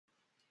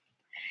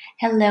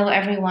Hello,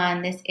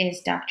 everyone. This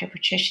is Dr.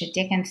 Patricia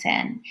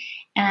Dickinson,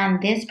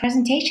 and this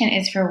presentation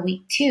is for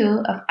week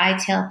 2 of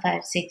ITL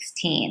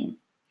 516.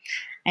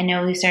 I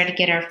know we started to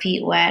get our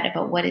feet wet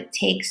about what it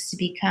takes to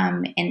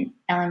become an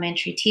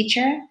elementary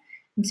teacher,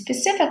 and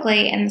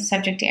specifically in the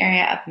subject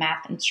area of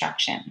math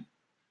instruction.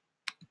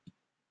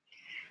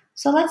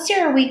 So let's do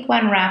our week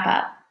 1 wrap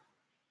up.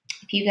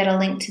 If you get a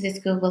link to this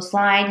Google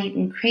slide, you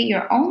can create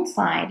your own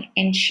slide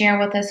and share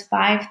with us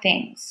 5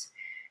 things.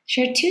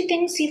 Share 2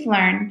 things you've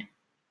learned,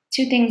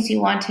 2 things you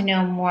want to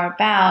know more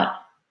about,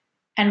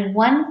 and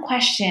 1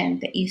 question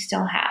that you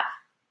still have.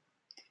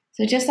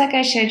 So just like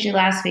I showed you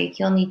last week,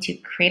 you'll need to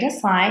create a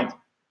slide.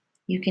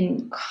 You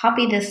can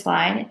copy this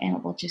slide and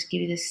it will just give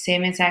you the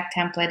same exact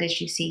template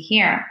as you see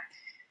here.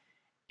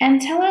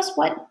 And tell us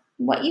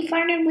what you've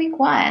learned in week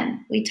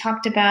 1. We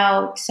talked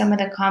about some of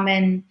the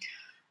common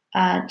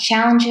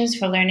challenges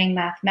for learning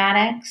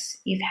mathematics.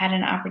 You've had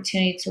an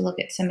opportunity to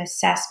look at some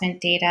assessment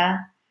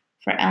data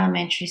for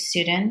elementary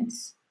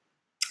students.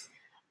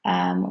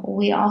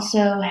 We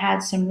also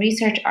had some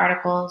research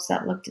articles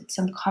that looked at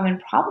some common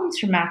problems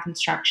for math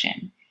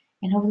instruction.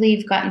 And hopefully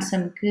you've gotten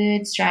some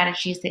good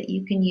strategies that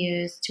you can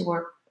use to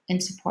work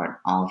and support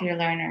all of your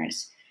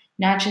learners,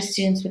 not just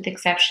students with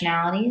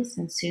exceptionalities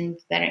and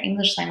students that are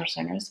English language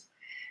learners,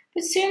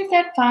 but students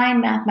that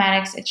find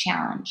mathematics a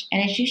challenge.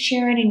 And as you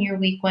share it in your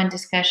week 1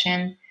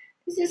 discussion,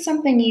 this is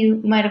something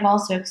you might have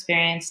also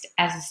experienced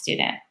as a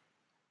student.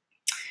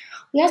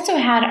 We also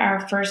had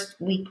our first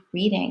week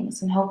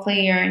readings, and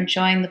hopefully you're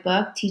enjoying the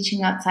book,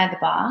 Teaching Outside the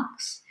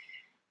Box.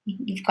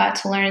 You've got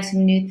to learn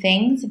some new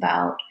things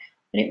about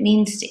what it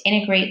means to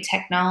integrate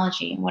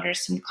technology and what are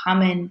some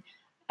common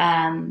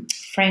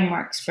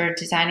frameworks for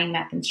designing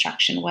math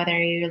instruction, whether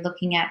you're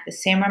looking at the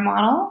SAMR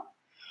model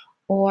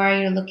or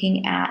you're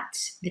looking at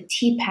the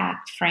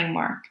TPACT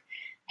framework.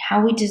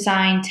 How we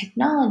design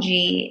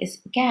technology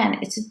is, again,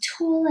 it's a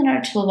tool in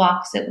our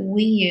toolbox that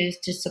we use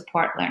to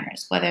support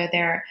learners, whether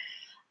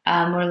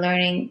we're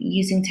learning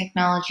using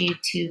technology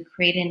to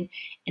create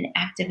an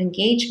active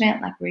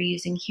engagement like we're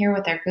using here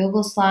with our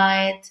Google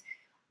Slides,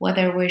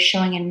 whether we're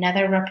showing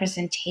another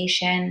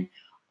representation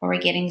or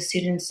we're getting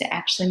students to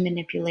actually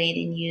manipulate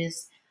and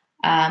use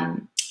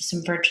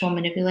some virtual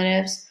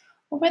manipulatives,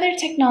 or whether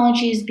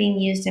technology is being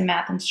used in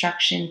math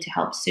instruction to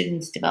help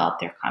students develop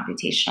their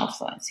computational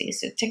fluency.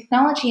 So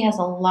technology has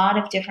a lot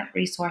of different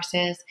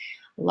resources,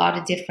 a lot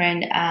of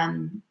different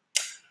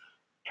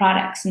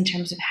products in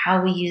terms of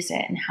how we use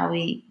it and how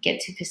we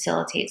get to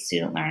facilitate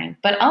student learning.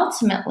 But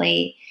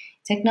ultimately,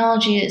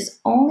 technology is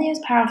only as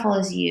powerful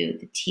as you,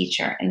 the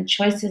teacher, and the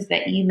choices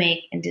that you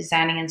make in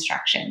designing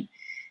instruction.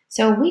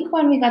 So week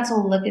 1, we got to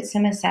look at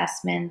some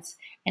assessments,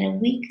 and in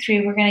week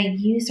 3, we're going to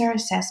use our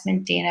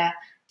assessment data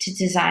to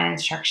design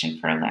instruction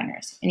for our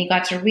learners. And you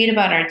got to read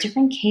about our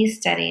different case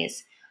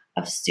studies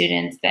of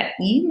students that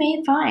you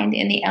may find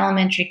in the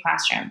elementary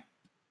classroom.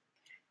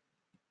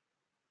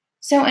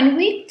 So in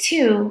week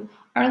 2,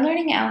 our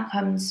learning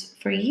outcomes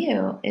for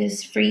you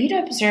is for you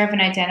to observe and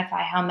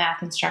identify how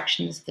math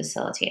instruction is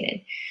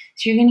facilitated.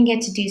 So you're going to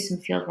get to do some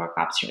fieldwork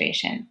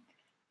observation.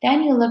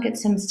 Then you'll look at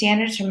some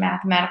standards for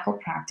mathematical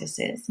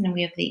practices, and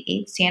we have the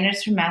 8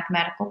 standards for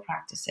mathematical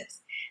practices.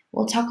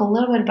 We'll talk a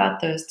little bit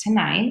about those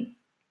tonight.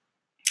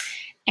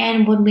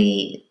 And when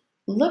we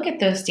look at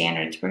those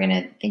standards, we're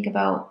going to think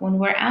about when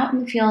we're out in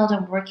the field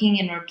and working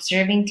and we're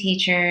observing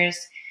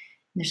teachers.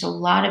 There's a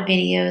lot of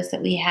videos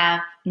that we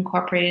have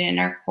incorporated in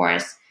our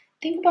course.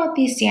 Think about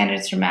these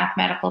standards for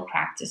mathematical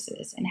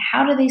practices and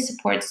how do they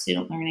support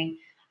student learning?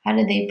 How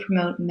do they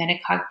promote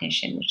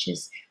metacognition, which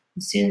is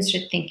when students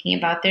are thinking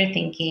about their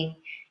thinking?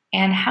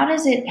 And how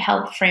does it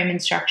help frame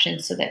instruction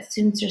so that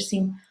students are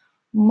seeing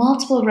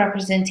multiple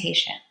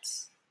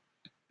representations?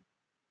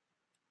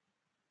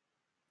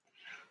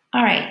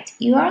 All right,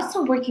 you're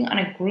also working on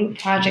a group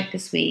project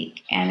this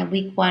week, and in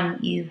week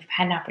 1, you've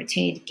had an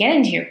opportunity to get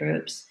into your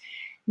groups.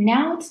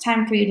 Now it's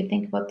time for you to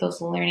think about those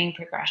learning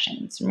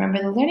progressions.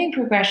 Remember, the learning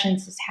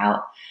progressions is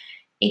how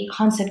a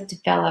concept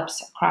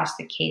develops across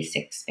the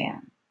K-6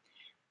 span.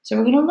 So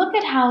we're going to look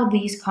at how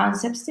these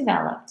concepts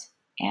developed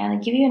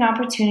and give you an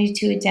opportunity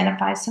to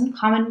identify some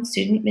common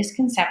student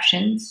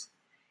misconceptions,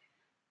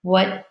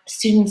 what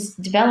students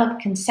develop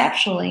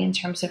conceptually in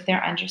terms of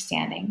their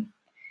understanding,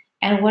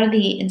 and what are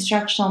the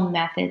instructional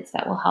methods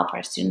that will help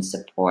our students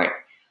support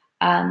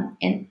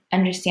in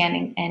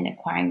understanding and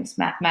acquiring this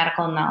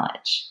mathematical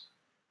knowledge.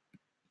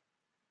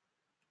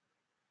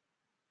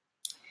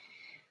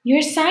 Your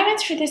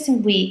assignments for this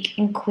week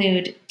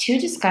include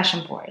 2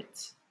 discussion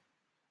boards.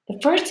 The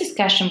first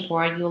discussion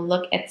board, you will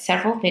look at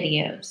several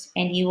videos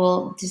and you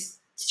will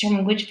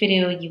determine which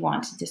video you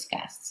want to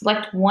discuss.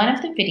 Select one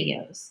of the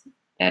videos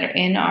that are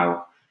in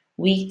our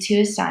week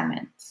 2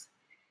 assignments.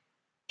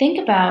 Think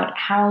about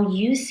how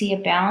you see a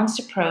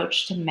balanced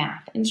approach to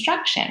math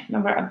instruction.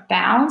 Remember, a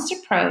balanced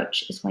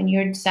approach is when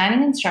you're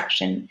designing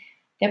instruction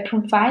that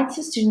provides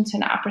the students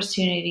an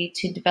opportunity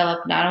to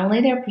develop not only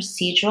their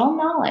procedural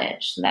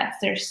knowledge, so that's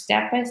their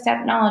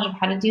step-by-step knowledge of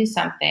how to do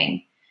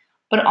something,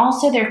 but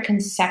also their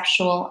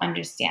conceptual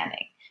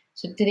understanding.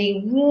 So do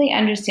they really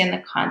understand the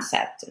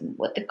concept and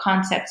what the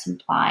concepts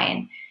imply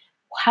and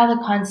how the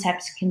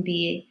concepts can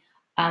be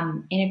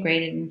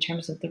integrated in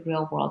terms of the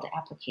real world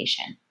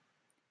application?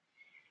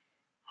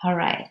 All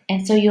right,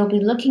 and so you'll be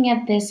looking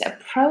at this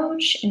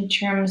approach in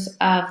terms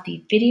of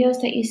the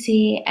videos that you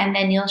see, and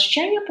then you'll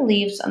share your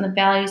beliefs on the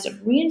values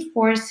of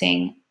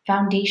reinforcing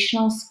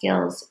foundational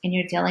skills in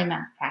your daily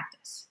math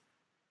practice.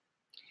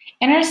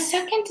 In our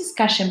second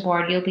discussion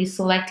board, you'll be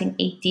selecting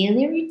a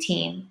daily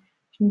routine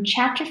from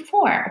Chapter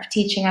 4 of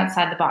Teaching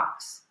Outside the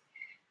Box.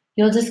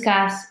 You'll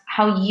discuss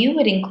how you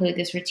would include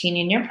this routine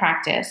in your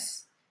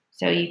practice,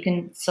 so you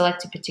can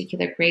select a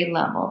particular grade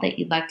level that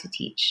you'd like to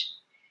teach.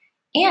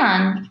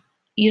 And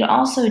you'd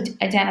also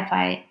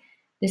identify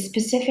the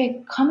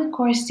specific Common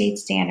Core state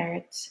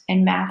standards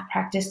and math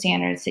practice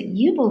standards that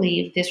you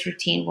believe this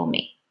routine will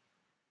meet.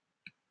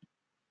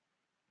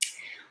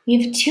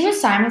 We have 2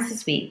 assignments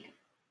this week.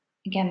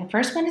 Again, the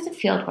first one is a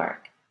field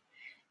work.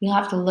 You'll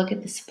have to look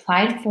at the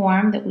supplied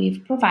form that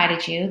we've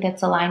provided you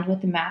that's aligned with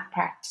the math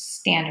practice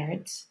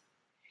standards.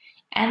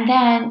 And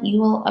then you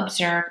will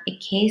observe a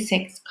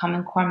K-6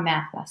 Common Core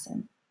math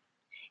lesson.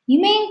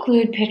 You may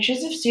include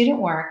pictures of student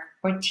work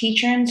or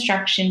teacher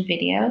instruction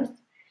videos.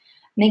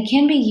 They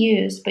can be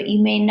used, but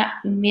you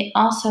may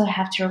also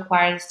have to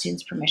require the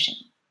student's permission.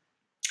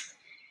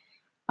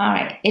 All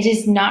right, it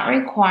is not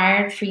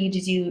required for you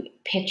to do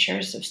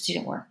pictures of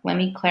student work. Let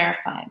me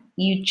clarify.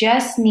 You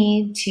just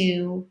need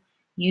to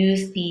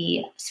use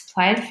the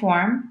supplied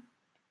form,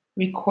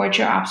 record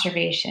your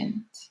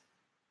observations,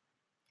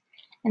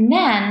 and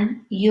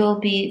then you'll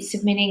be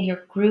submitting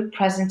your group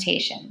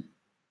presentation.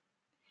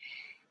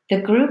 The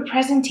group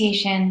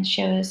presentation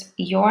shows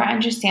your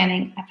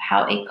understanding of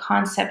how a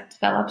concept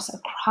develops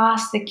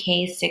across the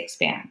K-6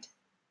 band.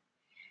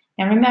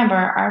 Now remember,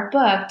 our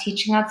book,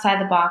 Teaching Outside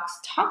the Box,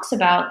 talks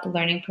about the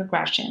learning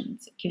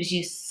progressions. It gives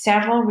you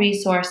several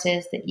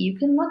resources that you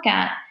can look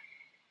at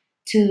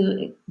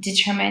to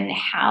determine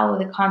how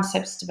the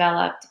concepts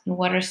developed and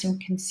what are some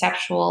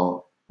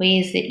conceptual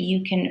ways that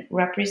you can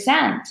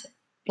represent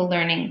the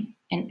learning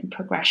and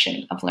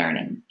progression of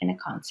learning in a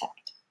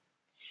concept.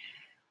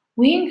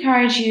 We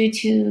encourage you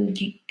to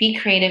be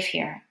creative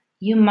here.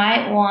 You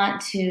might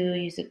want to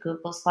use a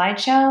Google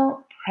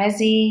slideshow,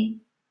 Prezi,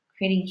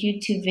 create a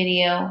YouTube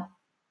video,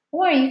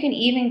 or you can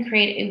even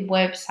create a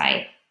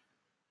website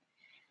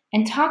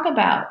and talk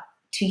about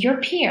to your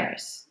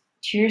peers,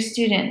 to your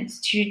students,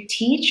 to your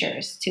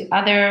teachers, to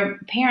other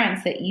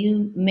parents that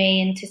you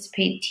may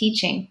anticipate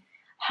teaching.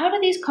 How do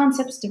these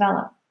concepts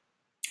develop?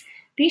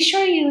 Be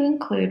sure you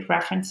include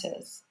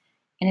references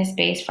in a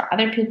space for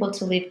other people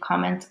to leave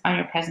comments on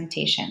your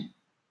presentation.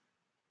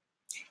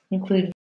 Include